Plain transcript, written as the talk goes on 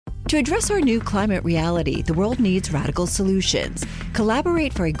To address our new climate reality, the world needs radical solutions.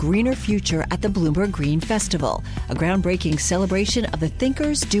 Collaborate for a greener future at the Bloomberg Green Festival, a groundbreaking celebration of the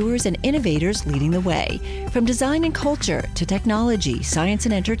thinkers, doers, and innovators leading the way. From design and culture to technology, science,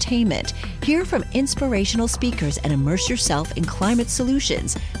 and entertainment, hear from inspirational speakers and immerse yourself in climate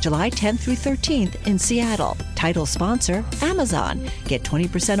solutions. July 10th through 13th in Seattle. Title sponsor, Amazon. Get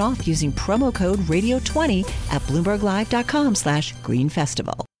 20% off using promo code RADIO20 at BloombergLive.com/Green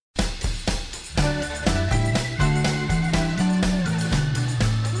Festival.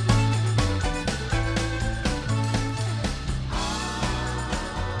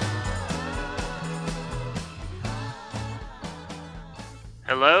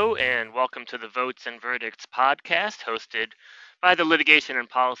 Hello, and welcome to the Votes and Verdicts podcast, hosted by the litigation and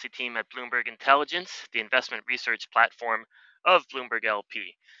policy team at Bloomberg Intelligence, the investment research platform of Bloomberg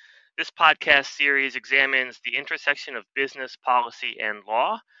LP. This podcast series examines the intersection of business, policy, and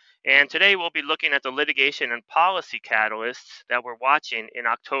law, and today we'll be looking at the litigation and policy catalysts that we're watching in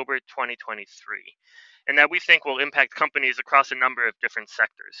October 2023, and that we think will impact companies across a number of different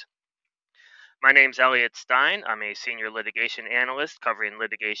sectors. My name's Elliot Stein. I'm a senior litigation analyst covering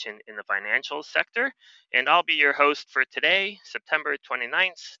litigation in the financial sector, and I'll be your host for today, September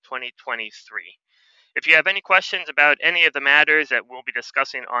 29th, 2023. If you have any questions about any of the matters that we'll be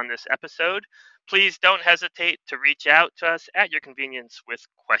discussing on this episode, please don't hesitate to reach out to us at your convenience with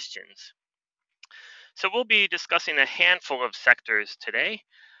questions. So we'll be discussing a handful of sectors today.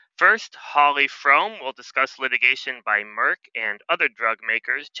 First, Holly Frome will discuss litigation by Merck and other drug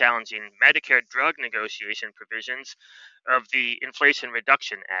makers challenging Medicare drug negotiation provisions of the Inflation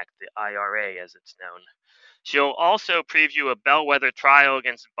Reduction Act, the IRA as it's known. She'll also preview a bellwether trial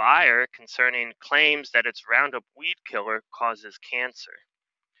against Bayer concerning claims that its Roundup weed killer causes cancer.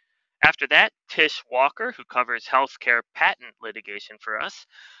 After that, Tish Walker, who covers healthcare patent litigation for us,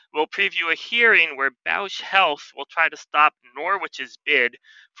 will preview a hearing where Bausch Health will try to stop Norwich's bid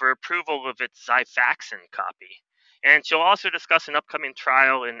for approval of its Xifaxan copy. And she'll also discuss an upcoming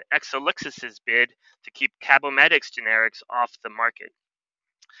trial in Exelixis's bid to keep Cabometyx generics off the market.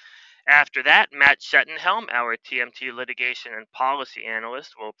 After that, Matt Schettenhelm, our TMT litigation and policy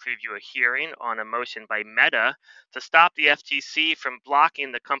analyst, will preview a hearing on a motion by Meta to stop the FTC from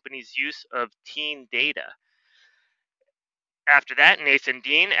blocking the company's use of teen data. After that, Nathan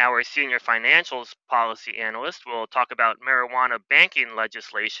Dean, our senior financials policy analyst, will talk about marijuana banking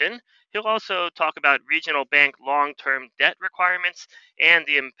legislation. He'll also talk about regional bank long-term debt requirements and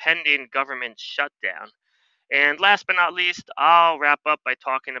the impending government shutdown. And last but not least, I'll wrap up by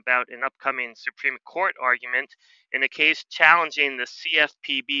talking about an upcoming Supreme Court argument in a case challenging the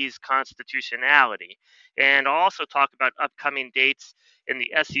CFPB's constitutionality. And I'll also talk about upcoming dates in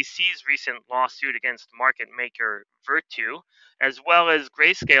the SEC's recent lawsuit against market maker Virtu, as well as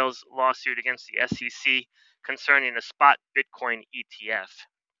Grayscale's lawsuit against the SEC concerning a spot Bitcoin ETF.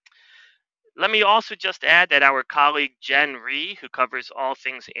 Let me also just add that our colleague Jen Rhee, who covers all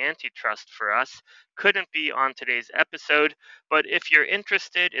things antitrust for us, couldn't be on today's episode, but if you're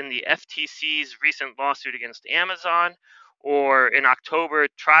interested in the FTC's recent lawsuit against Amazon, or an October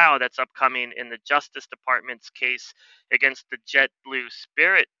trial that's upcoming in the Justice Department's case against the JetBlue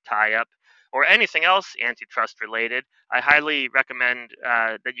Spirit tie-up, or anything else antitrust related, I highly recommend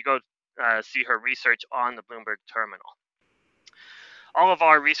that you go see her research on the Bloomberg terminal. All of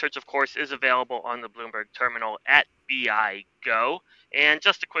our research, of course, is available on the Bloomberg terminal at BIGO. And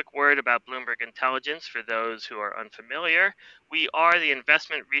just a quick word about Bloomberg Intelligence for those who are unfamiliar. We are the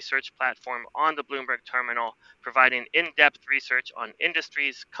investment research platform on the Bloomberg terminal, providing in-depth research on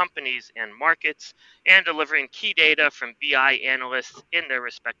industries, companies, and markets, and delivering key data from BI analysts in their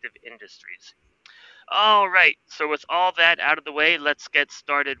respective industries. All right, so with all that out of the way, let's get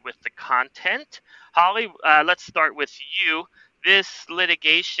started with the content. Holly, let's start with you. This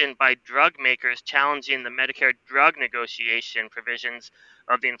litigation by drug makers challenging the Medicare drug negotiation provisions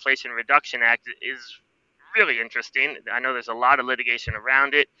of the Inflation Reduction Act is really interesting. I know there's a lot of litigation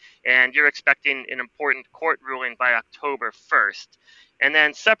around it, and you're expecting an important court ruling by October 1st. And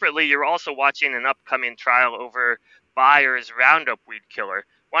then separately, you're also watching an upcoming trial over Bayer's Roundup weed killer.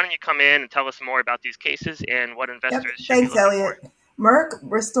 Why don't you come in and tell us more about these cases and what investors should be looking Elliot. for? Merck,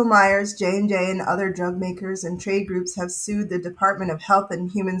 Bristol Myers, J&J, and other drug makers and trade groups have sued the Department of Health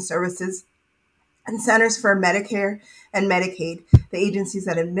and Human Services and Centers for Medicare and Medicaid, the agencies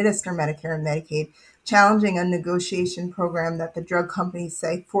that administer Medicare and Medicaid, challenging a negotiation program that the drug companies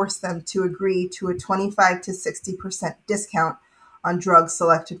say forced them to agree to a 25 to 60% discount on drugs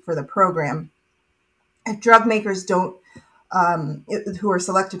selected for the program. If drug makers don't who are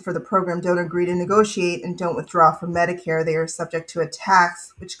selected for the program don't agree to negotiate and don't withdraw from Medicare, they are subject to a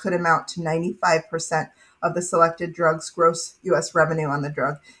tax which could amount to 95% of the selected drug's gross U.S. revenue on the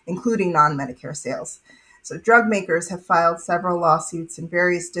drug, including non-Medicare sales. So drug makers have filed several lawsuits in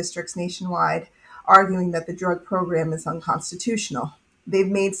various districts nationwide, arguing that the drug program is unconstitutional. They've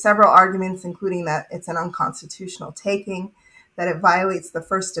made several arguments, including that it's an unconstitutional taking, that it violates the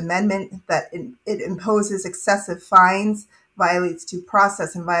First Amendment, that it imposes excessive fines, violates due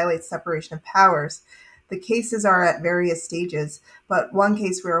process, and violates separation of powers. The cases are at various stages, but one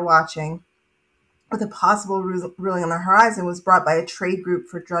case we were watching with a possible ruling on the horizon was brought by a trade group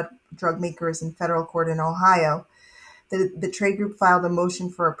for drug makers in federal court in Ohio. The trade group filed a motion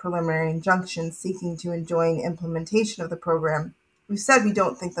for a preliminary injunction seeking to enjoin implementation of the program. We've said we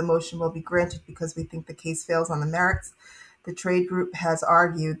don't think the motion will be granted because we think the case fails on the merits. The trade group has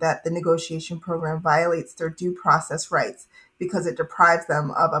argued that the negotiation program violates their due process rights because it deprives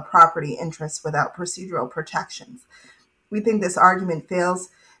them of a property interest without procedural protections. We think this argument fails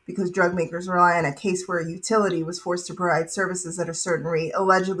because drug makers rely on a case where a utility was forced to provide services at a certain rate,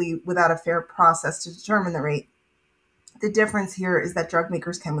 allegedly without a fair process to determine the rate. The difference here is that drug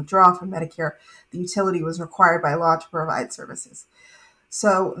makers can withdraw from Medicare. The utility was required by law to provide services.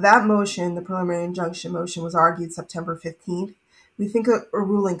 So that motion, the preliminary injunction motion, was argued September 15th. We think a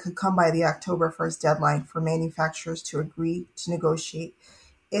ruling could come by the October 1st deadline for manufacturers to agree to negotiate.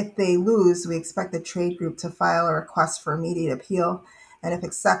 If they lose, we expect the trade group to file a request for immediate appeal, and if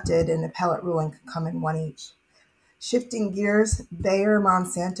accepted, an appellate ruling could come in one each. Shifting gears, Bayer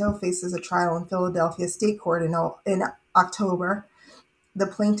Monsanto faces a trial in Philadelphia State Court in October. The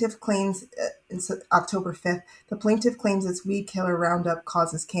plaintiff claims, October 5th, the plaintiff claims its weed killer Roundup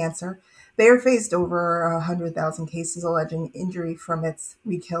causes cancer. Bayer faced over 100,000 cases alleging injury from its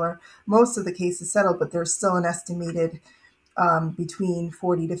weed killer. Most of the cases settled, but there's still an estimated between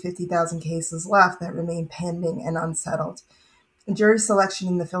 40 to 50,000 cases left that remain pending and unsettled. Jury selection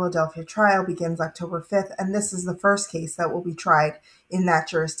in the Philadelphia trial begins October 5th, and this is the first case that will be tried in that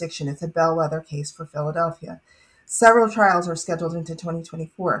jurisdiction. It's a bellwether case for Philadelphia. Several trials are scheduled into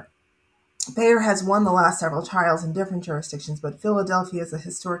 2024. Bayer has won the last several trials in different jurisdictions, but Philadelphia is a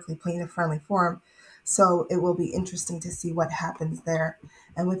historically plaintiff-friendly forum, so it will be interesting to see what happens there.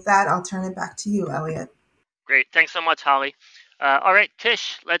 And with that, I'll turn it back to you, Elliot. Great. Thanks so much, Holly. All right,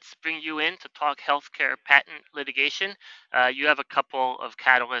 Tish, let's bring you in to talk healthcare patent litigation. You have a couple of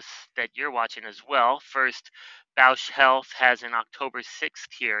catalysts that you're watching as well. First, Bausch Health has an October 6th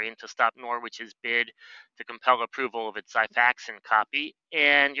hearing to stop Norwich's bid to compel approval of its Xifaxan copy.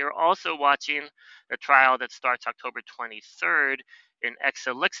 And you're also watching a trial that starts October 23rd in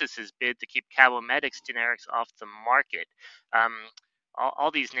Exelixis's bid to keep Cabometyx generics off the market.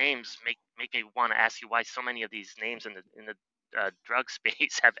 All these names make me want to ask you why so many of these names in the drug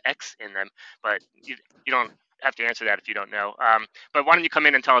space have X in them, but you don't have to answer that if you don't know. But why don't you come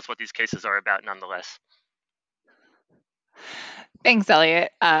in and tell us what these cases are about nonetheless? Thanks,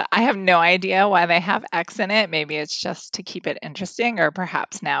 Elliot. I have no idea why they have X in it. Maybe it's just to keep it interesting, or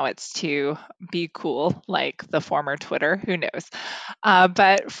perhaps now it's to be cool, like the former Twitter. Who knows?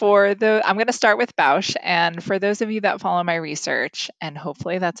 But I'm going to start with Bausch. And for those of you that follow my research, and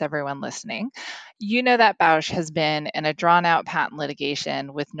hopefully that's everyone listening, you know that Bausch has been in a drawn-out patent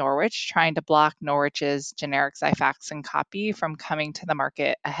litigation with Norwich, trying to block Norwich's generic Xifaxan copy from coming to the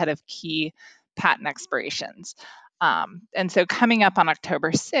market ahead of key patent expirations. And so coming up on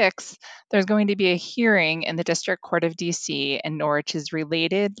October 6th, there's going to be a hearing in the District Court of DC in Norwich's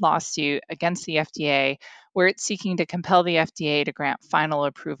related lawsuit against the FDA, where it's seeking to compel the FDA to grant final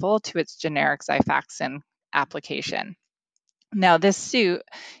approval to its generic Xifaxan application. Now, this suit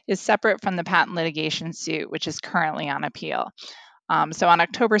is separate from the patent litigation suit, which is currently on appeal. So on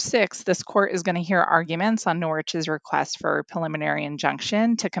October 6th, this court is going to hear arguments on Norwich's request for a preliminary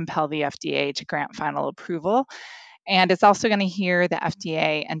injunction to compel the FDA to grant final approval. And it's also going to hear the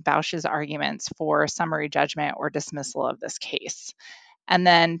FDA and Bausch's arguments for summary judgment or dismissal of this case. And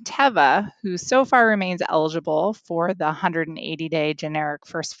then Teva, who so far remains eligible for the 180-day generic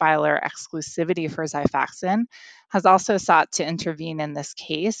first filer exclusivity for Xifaxan, has also sought to intervene in this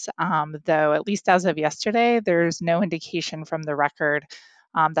case, though at least as of yesterday, there's no indication from the record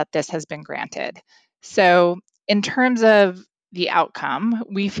that this has been granted. So in terms of the outcome,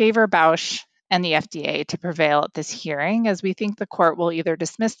 we favor Bausch and the FDA to prevail at this hearing, as we think the court will either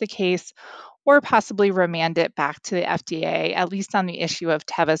dismiss the case or possibly remand it back to the FDA, at least on the issue of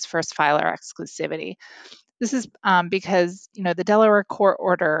Teva's first filer exclusivity. This is because the Delaware court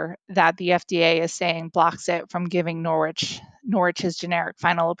order that the FDA is saying blocks it from giving Norwich's generic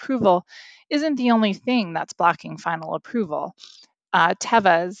final approval isn't the only thing that's blocking final approval.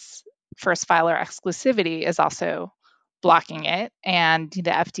 Teva's first filer exclusivity is also blocking it, and the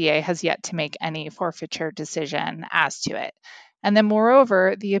FDA has yet to make any forfeiture decision as to it. And then,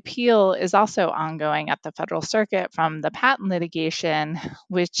 moreover, the appeal is also ongoing at the Federal Circuit from the patent litigation,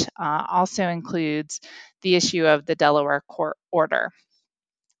 which also includes the issue of the Delaware court order.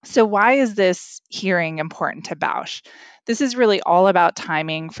 So, why is this hearing important to Bausch? This is really all about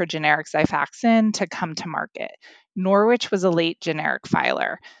timing for generic Xifaxan to come to market. Norwich was a late generic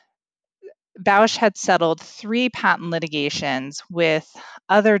filer. Bausch had settled 3 patent litigations with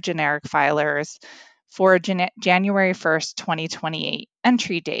other generic filers for a January 1st, 2028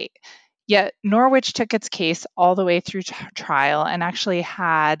 entry date. Yet Norwich took its case all the way through trial and actually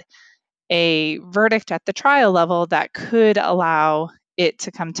had a verdict at the trial level that could allow it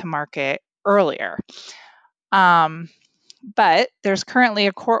to come to market earlier. But there's currently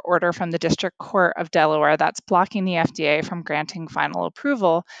a court order from the District Court of Delaware that's blocking the FDA from granting final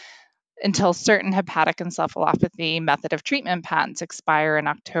approval until certain hepatic encephalopathy method of treatment patents expire in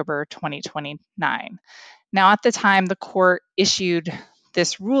October 2029. Now, at the time the court issued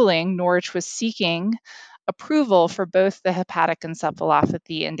this ruling, Norwich was seeking approval for both the hepatic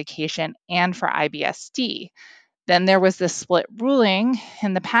encephalopathy indication and for IBS-D. Then there was this split ruling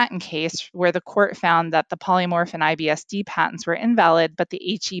in the patent case where the court found that the polymorph and IBS-D patents were invalid, but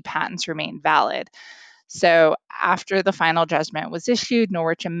the HE patents remained valid. So after the final judgment was issued,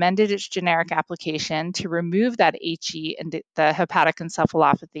 Norwich amended its generic application to remove that HE and the hepatic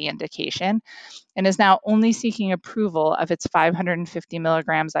encephalopathy indication, and is now only seeking approval of its 550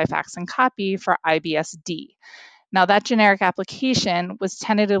 milligrams Xifaxan copy for IBS-D. Now, that generic application was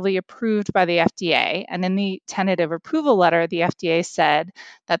tentatively approved by the FDA, and in the tentative approval letter, the FDA said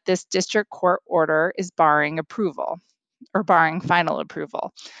that this district court order is barring approval, or barring final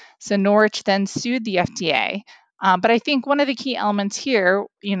approval. So Norwich then sued the FDA. But I think one of the key elements here,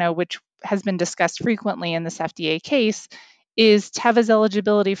 which has been discussed frequently in this FDA case, is Teva's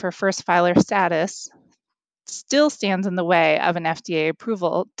eligibility for first filer status still stands in the way of an FDA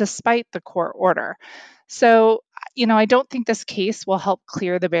approval despite the court order. So, I don't think this case will help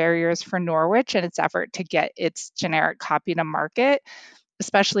clear the barriers for Norwich in its effort to get its generic copy to market,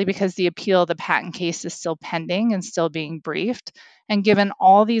 especially because the appeal of the patent case is still pending and still being briefed. And given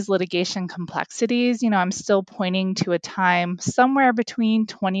all these litigation complexities, I'm still pointing to a time somewhere between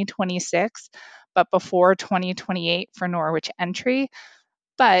 2026, but before 2028 for Norwich entry.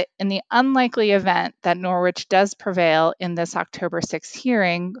 But in the unlikely event that Norwich does prevail in this October 6th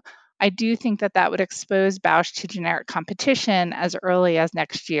hearing, I do think that would expose Bausch to generic competition as early as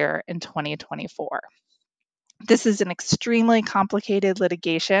next year in 2024. This is an extremely complicated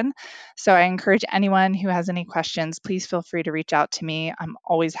litigation, so I encourage anyone who has any questions, please feel free to reach out to me. I'm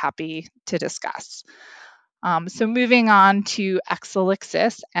always happy to discuss. So moving on to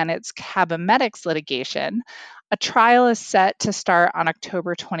Exelixis and its Cabometyx litigation, a trial is set to start on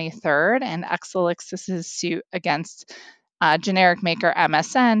October 23rd, and Exelixis's suit against generic maker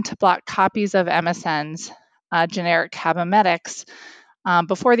MSN to block copies of MSN's generic Cabometyx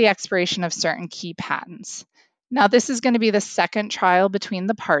before the expiration of certain key patents. Now, this is going to be the second trial between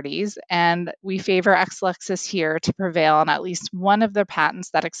the parties, and we favor Exelixis here to prevail on at least one of their patents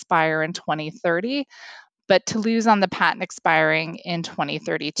that expire in 2030, but to lose on the patent expiring in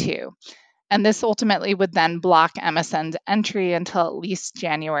 2032. And this ultimately would then block MSN's entry until at least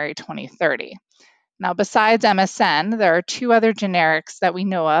January 2030. Now, besides MSN, there are 2 other generics that we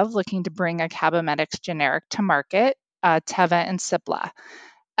know of looking to bring a Cabometyx generic to market, Teva and Cipla.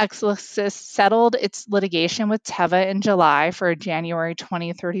 Exelixis settled its litigation with Teva in July for a January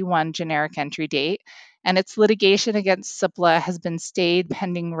 2031 generic entry date, and its litigation against Cipla has been stayed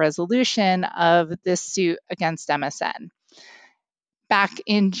pending resolution of this suit against MSN. Back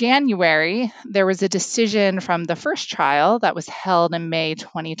in January, there was a decision from the first trial that was held in May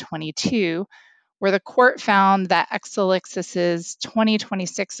 2022, where the court found that Exelixis's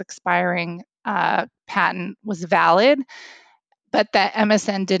 2026 expiring patent was valid, but that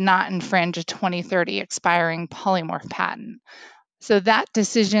MSN did not infringe a 2030 expiring polymorph patent. So that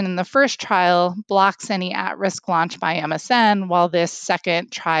decision in the first trial blocks any at-risk launch by MSN while this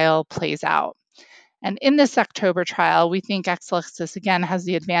second trial plays out. And in this October trial, we think Exelixis again has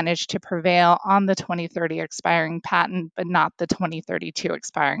the advantage to prevail on the 2030 expiring patent, but not the 2032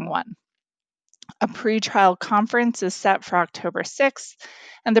 expiring one. A pretrial conference is set for October 6th,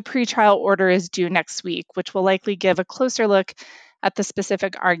 and the pretrial order is due next week, which will likely give a closer look at the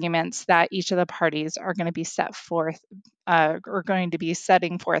specific arguments that each of the parties are going to be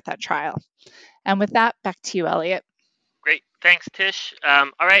setting forth at trial. And with that, back to you, Elliot. Great. Thanks, Tish.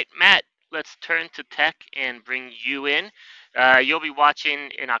 All right, Matt, let's turn to tech and bring you in. You'll be watching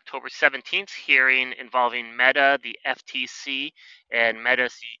in October 17th hearing involving Meta, the FTC, and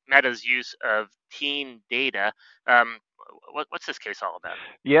Meta's use of teen data. Um, what's this case all about?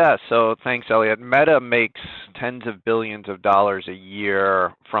 Yeah, so thanks, Elliot. Meta makes tens of billions of dollars a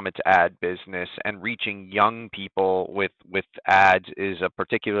year from its ad business, and reaching young people with ads is a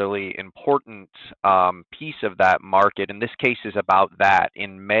particularly important piece of that market. And this case is about that.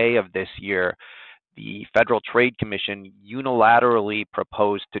 In May of this year, the Federal Trade Commission unilaterally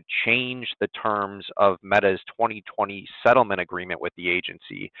proposed to change the terms of Meta's 2020 settlement agreement with the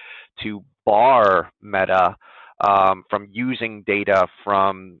agency to bar Meta from using data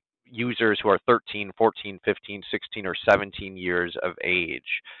from users who are 13, 14, 15, 16, or 17 years of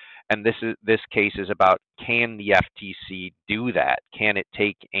age. And this case is about, can the FTC do that? Can it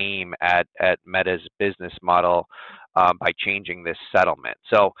take aim at Meta's business model by changing this settlement?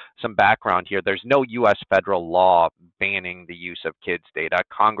 So some background here. There's no U.S. federal law banning the use of kids' data.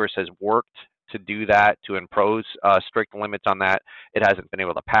 Congress has worked to do that, to impose strict limits on that. It hasn't been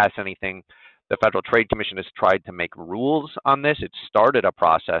able to pass anything. The Federal Trade Commission has tried to make rules on this. It started a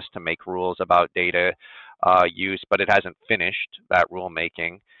process to make rules about data use, but it hasn't finished that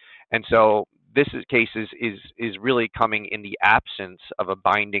rulemaking. And so this case is really coming in the absence of a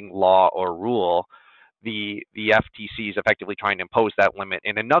binding law or rule. The FTC is effectively trying to impose that limit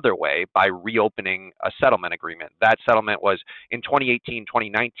in another way by reopening a settlement agreement. That settlement was in 2018,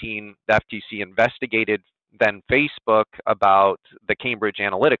 2019, the FTC investigated then Facebook about the Cambridge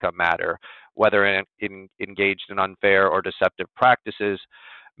Analytica matter, whether it engaged in unfair or deceptive practices.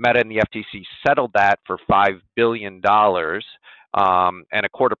 Meta and the FTC settled that for $5 billion, and a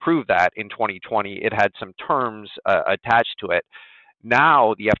court approved that in 2020. It had some terms attached to it.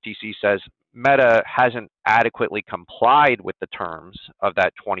 Now the FTC says Meta hasn't adequately complied with the terms of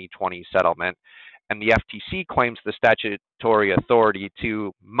that 2020 settlement, and the FTC claims the statutory authority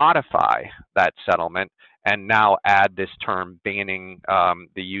to modify that settlement and now add this term banning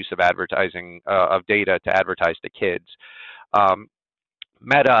the use of advertising of data to advertise to kids.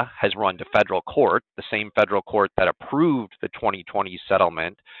 Meta has run to federal court, the same federal court that approved the 2020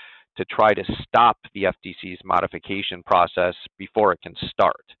 settlement, to try to stop the FTC's modification process before it can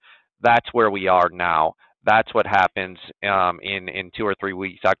start. That's where we are now. That's what happens in 2 or 3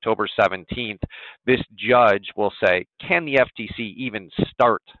 weeks. October 17th, this judge will say, can the FTC even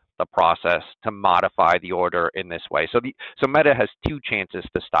start the process to modify the order in this way? So Meta has two chances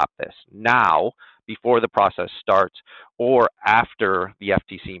to stop this: now, before the process starts, or after the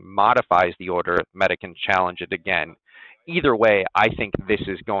FTC modifies the order, Meta can challenge it again. Either way, I think this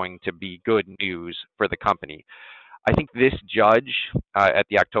is going to be good news for the company. I think this judge at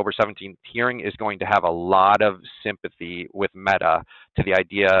the October 17th hearing is going to have a lot of sympathy with Meta to the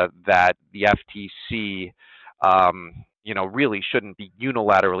idea that the FTC, really shouldn't be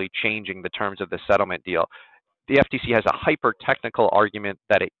unilaterally changing the terms of the settlement deal. The FTC has a hyper-technical argument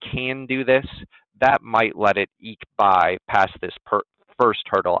that it can do this. That might let it eke by past this first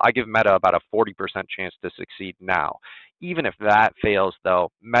hurdle. I give Meta about a 40% chance to succeed now. Even if that fails, though,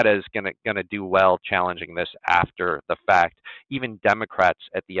 Meta is gonna do well challenging this after the fact. Even Democrats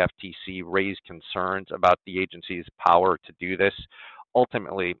at the FTC raise concerns about the agency's power to do this.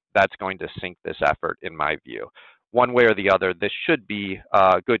 Ultimately, that's going to sink this effort, in my view. One way or the other, this should be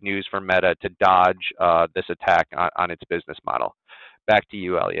good news for Meta to dodge this attack on its business model. Back to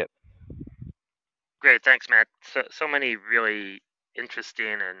you, Elliot. Great, thanks, Matt. So many really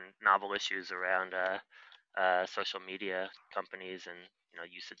interesting and novel issues around social media companies and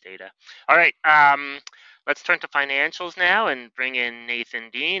use of data. All right, let's turn to financials now and bring in Nathan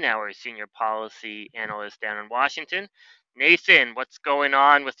Dean, our senior policy analyst down in Washington. Nathan, what's going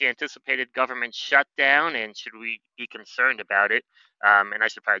on with the anticipated government shutdown, and should we be concerned about it? And I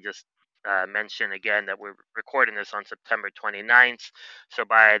should probably just mention again that we're recording this on September 29th. So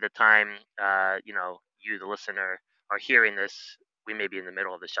by the time you, the listener, are hearing this, we may be in the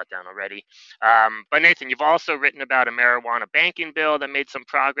middle of the shutdown already. But Nathan, you've also written about a marijuana banking bill that made some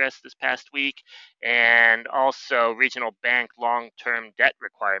progress this past week, and also regional bank long-term debt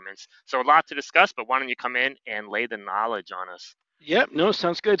requirements. So a lot to discuss, but why don't you come in and lay the knowledge on us? Yep, no,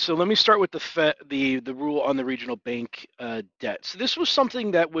 sounds good. So let me start with the rule on the regional bank debt. So this was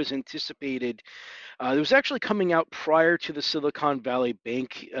something that was anticipated. It was actually coming out prior to the Silicon Valley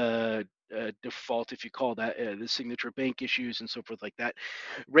Bank default, if you call that, the signature bank issues and so forth like that.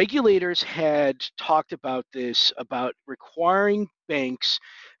 Regulators had talked about this, about requiring banks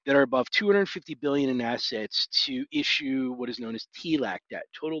that are above 250 billion in assets to issue what is known as TLAC debt,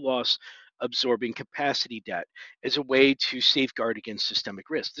 total loss absorbing capacity debt as a way to safeguard against systemic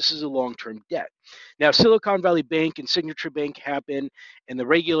risk. This is a long-term debt. Now, Silicon Valley Bank and Signature Bank happen, and the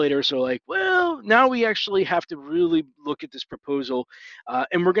regulators are like, well, now we actually have to really look at this proposal,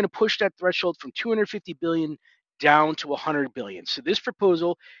 and we're going to push that threshold from 250 billion down to 100 billion. So this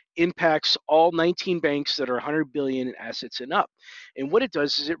proposal impacts all 19 banks that are 100 billion in assets and up. And what it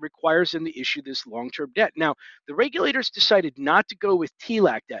does is it requires them to issue this long-term debt. Now, the regulators decided not to go with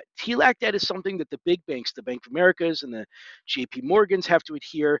TLAC debt. TLAC debt is something that the big banks, the Bank of Americas and the JP Morgans, have to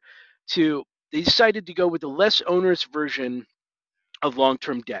adhere to. They decided to go with the less onerous version of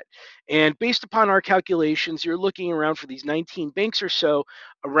long-term debt. And based upon our calculations, you're looking around for these 19 banks or so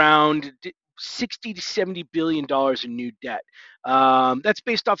around 60 to 70 billion dollars in new debt. That's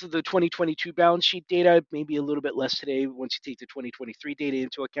based off of the 2022 balance sheet data, maybe a little bit less today once you take the 2023 data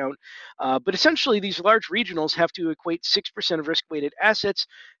into account. But essentially, these large regionals have to equate 6% of risk-weighted assets,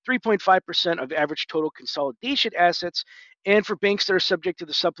 3.5% of average total consolidation assets, and for banks that are subject to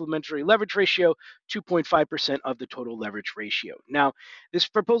the supplementary leverage ratio, 2.5% of the total leverage ratio. Now, this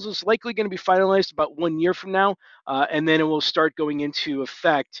proposal is likely going to be finalized about 1 year from now, and then it will start going into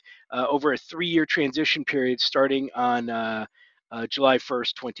effect over a 3-year transition period starting on July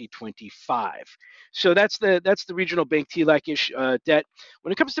 1st, 2025. So that's the regional bank TLAC debt.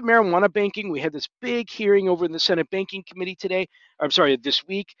 When it comes to marijuana banking, we had this big hearing over in the Senate Banking Committee this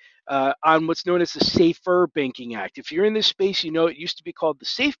week, on what's known as the Safer Banking Act. If you're in this space, you know it used to be called the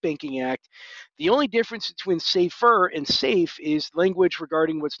Safe Banking Act. The only difference between safer and safe is language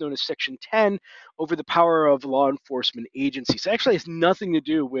regarding what's known as Section 10 over the power of law enforcement agencies. It actually has nothing to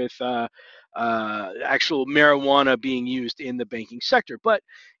do with actual marijuana being used in the banking sector. But,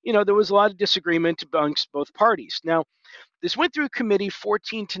 there was a lot of disagreement amongst both parties. Now, this went through committee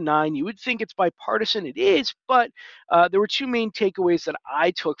 14-9. You would think it's bipartisan. It is, but there were two main takeaways that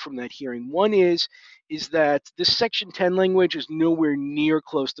I took from that hearing. One is that this Section 10 language is nowhere near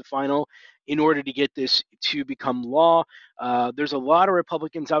close to final in order to get this to become law. There's a lot of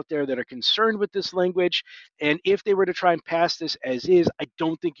Republicans out there that are concerned with this language, and if they were to try and pass this as is, I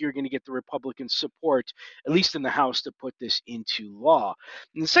don't think you're going to get the Republican support, at least in the House, to put this into law.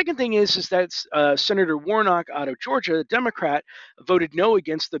 And the second thing is that Senator Warnock out of Georgia, a Democrat, voted no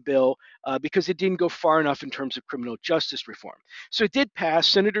against the bill because it didn't go far enough in terms of criminal justice reform. So it did pass.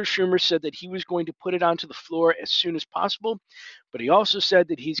 Senator Schumer said that he was going to put it onto the floor as soon as possible, but he also said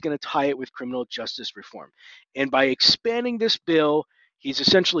that he's going to tie it with criminal justice reform. And by expanding this bill, he's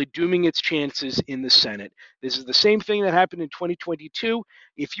essentially dooming its chances in the Senate. This is the same thing that happened in 2022.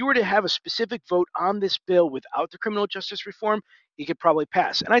 If you were to have a specific vote on this bill without the criminal justice reform, it could probably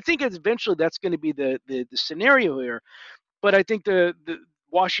pass. And I think eventually that's going to be the scenario here. But I think the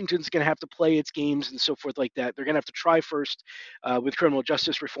Washington's going to have to play its games and so forth like that. They're going to have to try first with criminal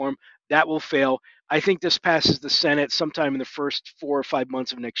justice reform. That will fail. I think this passes the Senate sometime in the first 4 or 5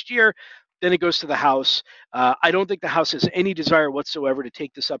 months of next year. Then it goes to the House. I don't think the House has any desire whatsoever to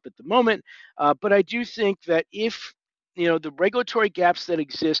take this up at the moment. But I do think that if the regulatory gaps that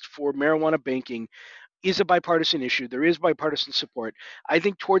exist for marijuana banking is a bipartisan issue. There is bipartisan support. I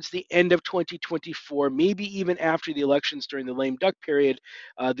think towards the end of 2024, maybe even after the elections during the lame duck period,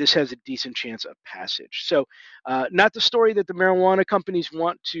 this has a decent chance of passage. So not the story that the marijuana companies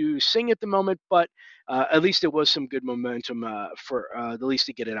want to sing at the moment, but at least it was some good momentum for at least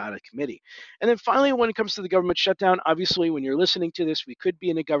to get it out of committee. And then finally, when it comes to the government shutdown, obviously when you're listening to this, we could be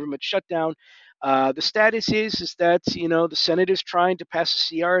in a government shutdown. The status is that the Senate is trying to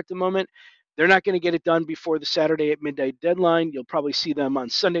pass a CR at the moment. They're not going to get it done before the Saturday at midnight deadline. You'll probably see them on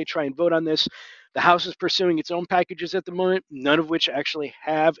Sunday try and vote on this. The House is pursuing its own packages at the moment, none of which actually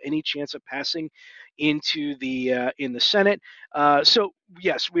have any chance of passing into the in the Senate. So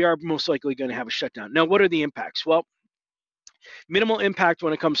yes, we are most likely going to have a shutdown. Now, what are the impacts? Well, minimal impact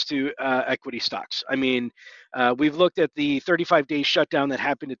when it comes to equity stocks. I mean, we've looked at the 35-day shutdown that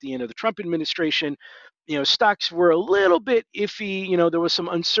happened at the end of the Trump administration. Stocks were a little bit iffy. There was some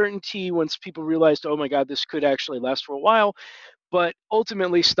uncertainty once people realized, oh my God, this could actually last for a while. But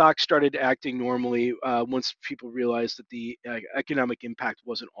ultimately, stocks started acting normally once people realized that the economic impact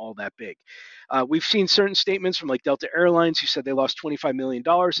wasn't all that big. We've seen certain statements from like Delta Airlines who said they lost $25 million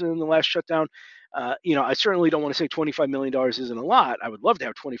in the last shutdown. I certainly don't want to say $25 million isn't a lot. I would love to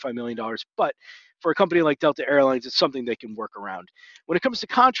have $25 million, but for a company like Delta Airlines, it's something they can work around. When it comes to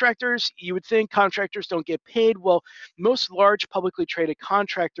contractors, you would think contractors don't get paid. Well, most large publicly traded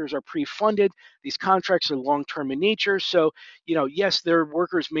contractors are pre-funded. These contracts are long-term in nature. So, yes, their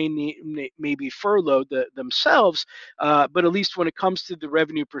workers may be furloughed themselves, but at least when it comes to the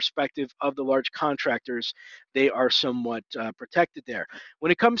revenue perspective of the large contractors, they are somewhat protected there.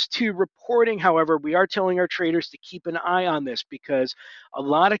 When it comes to reporting, however, we are telling our traders to keep an eye on this because a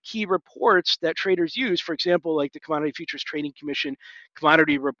lot of key reports that traders use, for example, like the Commodity Futures Trading Commission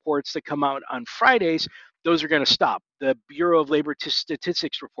commodity reports that come out on Fridays, those are going to stop. The Bureau of Labor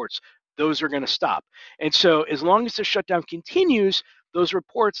Statistics reports, those are going to stop. And so as long as the shutdown continues, those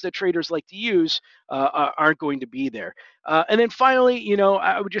reports that traders like to use aren't going to be there. And then finally,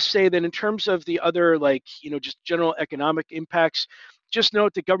 I would just say that in terms of the other, just general economic impacts, just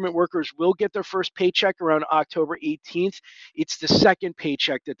note that government workers will get their first paycheck around October 18th. It's the second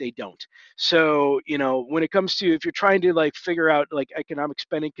paycheck that they don't. So, when it comes to, if you're trying to figure out economic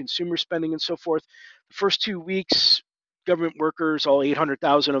spending, consumer spending and so forth, the first 2 weeks, government workers, all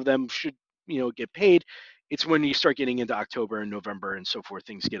 800,000 of them should, get paid. It's when you start getting into October and November and so forth,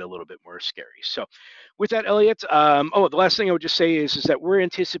 things get a little bit more scary. So with that, Elliot, the last thing I would just say is that we're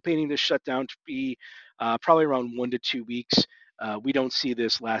anticipating this shutdown to be probably around 1 to 2 weeks. We don't see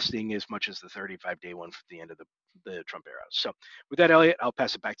this lasting as much as the 35-day one for the end of the Trump era. So with that, Elliot, I'll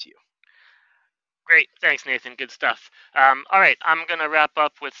pass it back to you. Great. Thanks, Nathan. Good stuff. All right. I'm going to wrap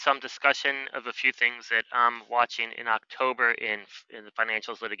up with some discussion of a few things that I'm watching in October in the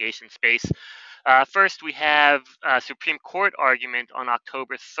financials litigation space. First, we have a Supreme Court argument on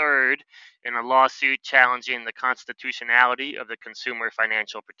October 3rd in a lawsuit challenging the constitutionality of the Consumer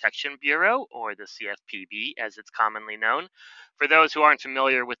Financial Protection Bureau, or the CFPB, as it's commonly known. For those who aren't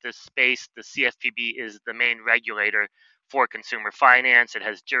familiar with this space, the CFPB is the main regulator for consumer finance. It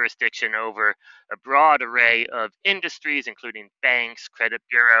has jurisdiction over a broad array of industries, including banks, credit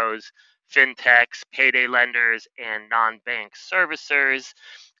bureaus, fintechs, payday lenders, and non-bank servicers.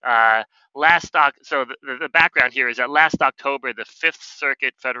 So the background here is that last October, the Fifth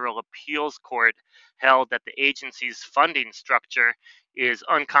Circuit Federal Appeals Court held that the agency's funding structure is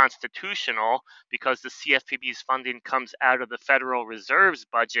unconstitutional because the CFPB's funding comes out of the Federal Reserve's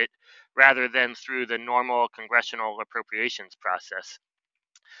budget rather than through the normal congressional appropriations process.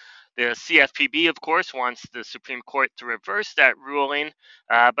 The CFPB, of course, wants the Supreme Court to reverse that ruling,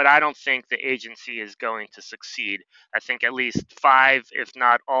 but I don't think the agency is going to succeed. I think at least 5, if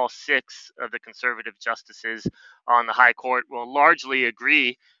not all 6, of the conservative justices on the High Court will largely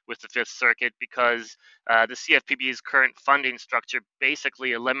agree with the Fifth Circuit because the CFPB's current funding structure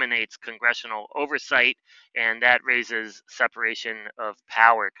basically eliminates congressional oversight, and that raises separation of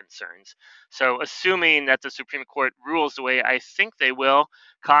power concerns. So, assuming that the Supreme Court rules the way I think they will,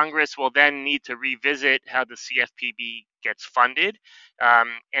 Congress will then need to revisit how the CFPB gets funded.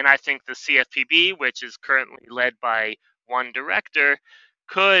 And I think the CFPB, which is currently led by one director,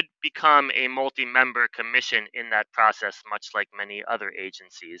 could become a multi-member commission in that process, much like many other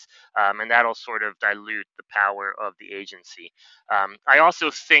agencies. And that'll sort of dilute the power of the agency. I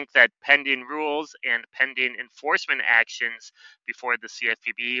also think that pending rules and pending enforcement actions before the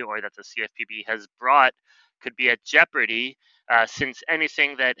CFPB, or that the CFPB has brought, could be at jeopardy, since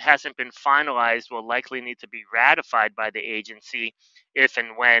anything that hasn't been finalized will likely need to be ratified by the agency if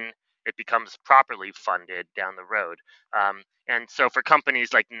and when it becomes properly funded down the road. And so for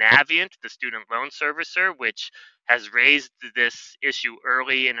companies like Navient, the student loan servicer, which has raised this issue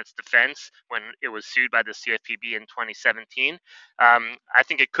early in its defense when it was sued by the CFPB in 2017, I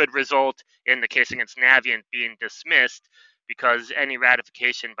think it could result in the case against Navient being dismissed, because any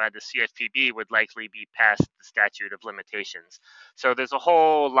ratification by the CFPB would likely be past the statute of limitations. So there's a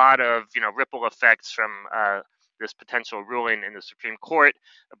whole lot of ripple effects from this potential ruling in the Supreme Court,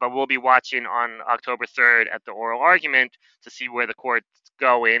 but we'll be watching on October 3rd at the oral argument to see where the court's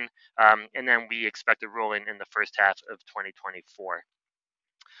going, and then we expect a ruling in the first half of 2024.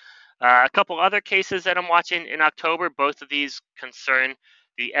 A couple other cases that I'm watching in October, both of these concern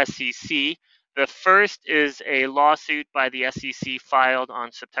the SEC. The first is a lawsuit by the SEC filed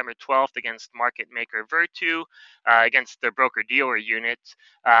on September 12th against market maker Virtu, against their broker-dealer unit,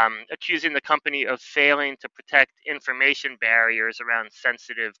 accusing the company of failing to protect information barriers around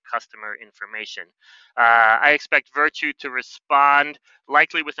sensitive customer information. I expect Virtu to respond,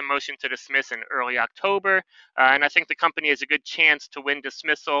 likely with a motion to dismiss in early October, and I think the company has a good chance to win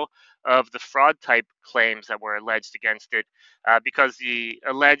dismissal of the fraud type claims that were alleged against it, because the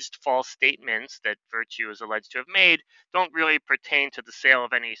alleged false statements statements that Virtue is alleged to have made don't really pertain to the sale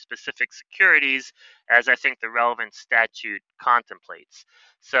of any specific securities, as I think the relevant statute contemplates.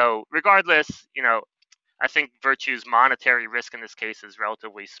 So regardless, I think Virtue's monetary risk in this case is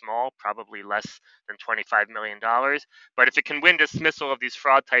relatively small, probably less than $25 million. But if it can win dismissal of these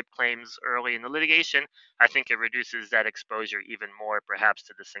fraud type claims early in the litigation, I think it reduces that exposure even more, perhaps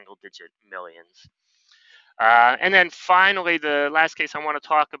to the single digit millions. And then finally, the last case I want to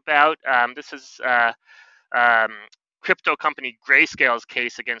talk about, this is crypto company Grayscale's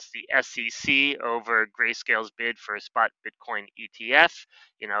case against the SEC over Grayscale's bid for a spot Bitcoin ETF.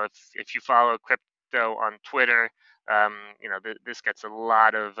 If you follow crypto on Twitter, this gets a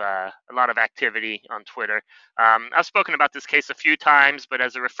lot of activity on Twitter. I've spoken about this case a few times, but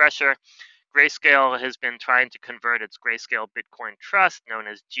as a refresher, Grayscale has been trying to convert its Grayscale Bitcoin Trust, known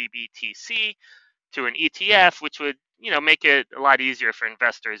as GBTC, to an ETF, which would make it a lot easier for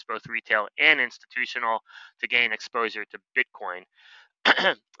investors, both retail and institutional, to gain exposure to Bitcoin.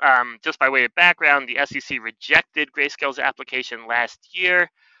 Just by way of background, the SEC rejected Grayscale's application last year.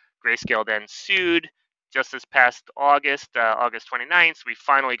 Grayscale then sued. Just this past August 29th, we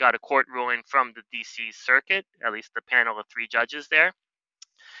finally got a court ruling from the DC Circuit, at least the panel of 3 judges there.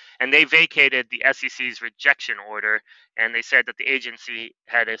 And they vacated the SEC's rejection order, and they said that the agency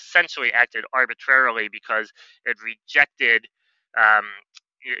had essentially acted arbitrarily because it rejected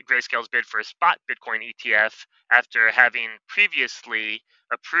Grayscale's bid for a spot Bitcoin ETF after having previously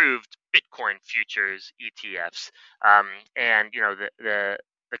approved Bitcoin futures ETFs. And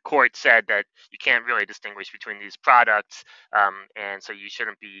the court said that you can't really distinguish between these products, and so you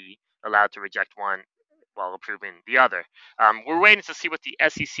shouldn't be allowed to reject one while approving the other. We're waiting to see what the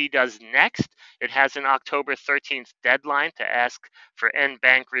SEC does next. It has an October 13th deadline to ask for en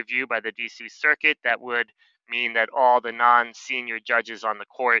banc review by the DC Circuit. That would mean that all the non-senior judges on the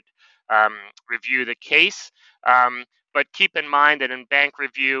court review the case. But keep in mind that en banc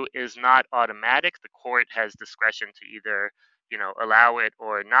review is not automatic. The court has discretion to either allow it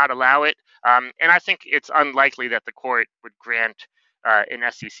or not allow it. And I think it's unlikely that the court would grant an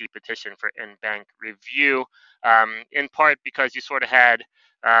SEC petition for en banc review, in part because you sort of had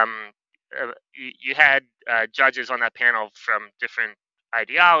judges on that panel from different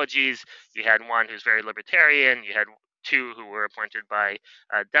ideologies. You had one who's very libertarian. You had 2 who were appointed by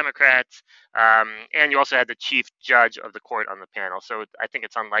Democrats, and you also had the chief judge of the court on the panel. So I think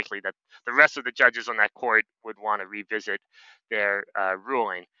it's unlikely that the rest of the judges on that court would want to revisit their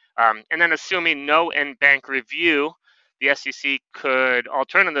ruling. And then assuming no en banc review, the SEC could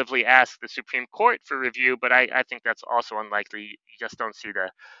alternatively ask the Supreme Court for review, but I think that's also unlikely. You just don't see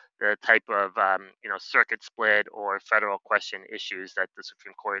the type of circuit split or federal question issues that the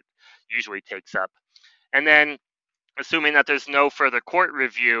Supreme Court usually takes up. And then assuming that there's no further court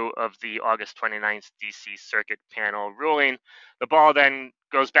review of the August 29th DC Circuit panel ruling, the ball then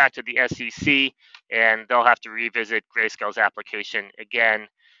goes back to the SEC, and they'll have to revisit Grayscale's application again.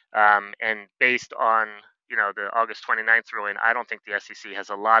 And based on the August 29th ruling, I don't think the SEC has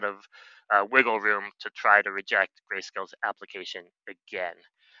a lot of wiggle room to try to reject Grayscale's application again.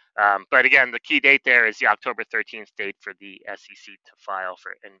 But again, the key date there is the October 13th date for the SEC to file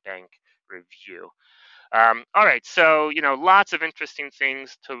for en banc review. All right, so lots of interesting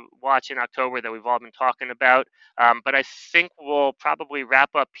things to watch in October that we've all been talking about, but I think we'll probably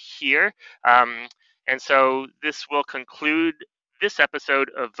wrap up here. And so this will conclude this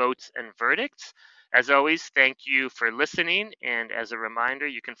episode of Votes and Verdicts. As always, thank you for listening, and as a reminder,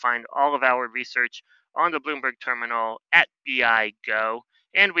 you can find all of our research on the Bloomberg terminal at BI Go,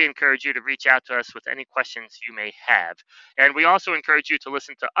 and we encourage you to reach out to us with any questions you may have. And we also encourage you to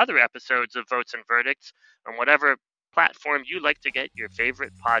listen to other episodes of Votes and Verdicts on whatever platform you like to get your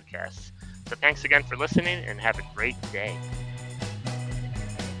favorite podcasts. So thanks again for listening, and have a great day.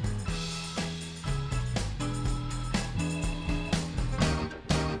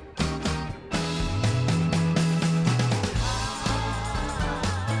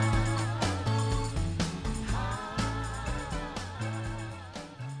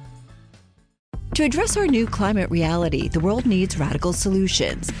 To address our new climate reality, the world needs radical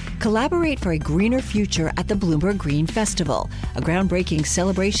solutions. Collaborate for a greener future at the Bloomberg Green Festival, a groundbreaking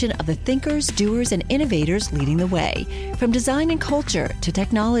celebration of the thinkers, doers, and innovators leading the way. From design and culture to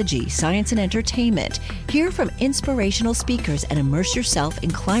technology, science, and entertainment, hear from inspirational speakers and immerse yourself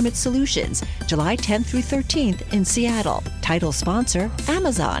in climate solutions. July 10th through 13th in Seattle. Title sponsor,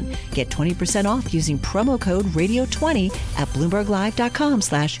 Amazon. Get 20% off using promo code RADIO20 at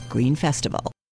BloombergLive.com/Green Festival.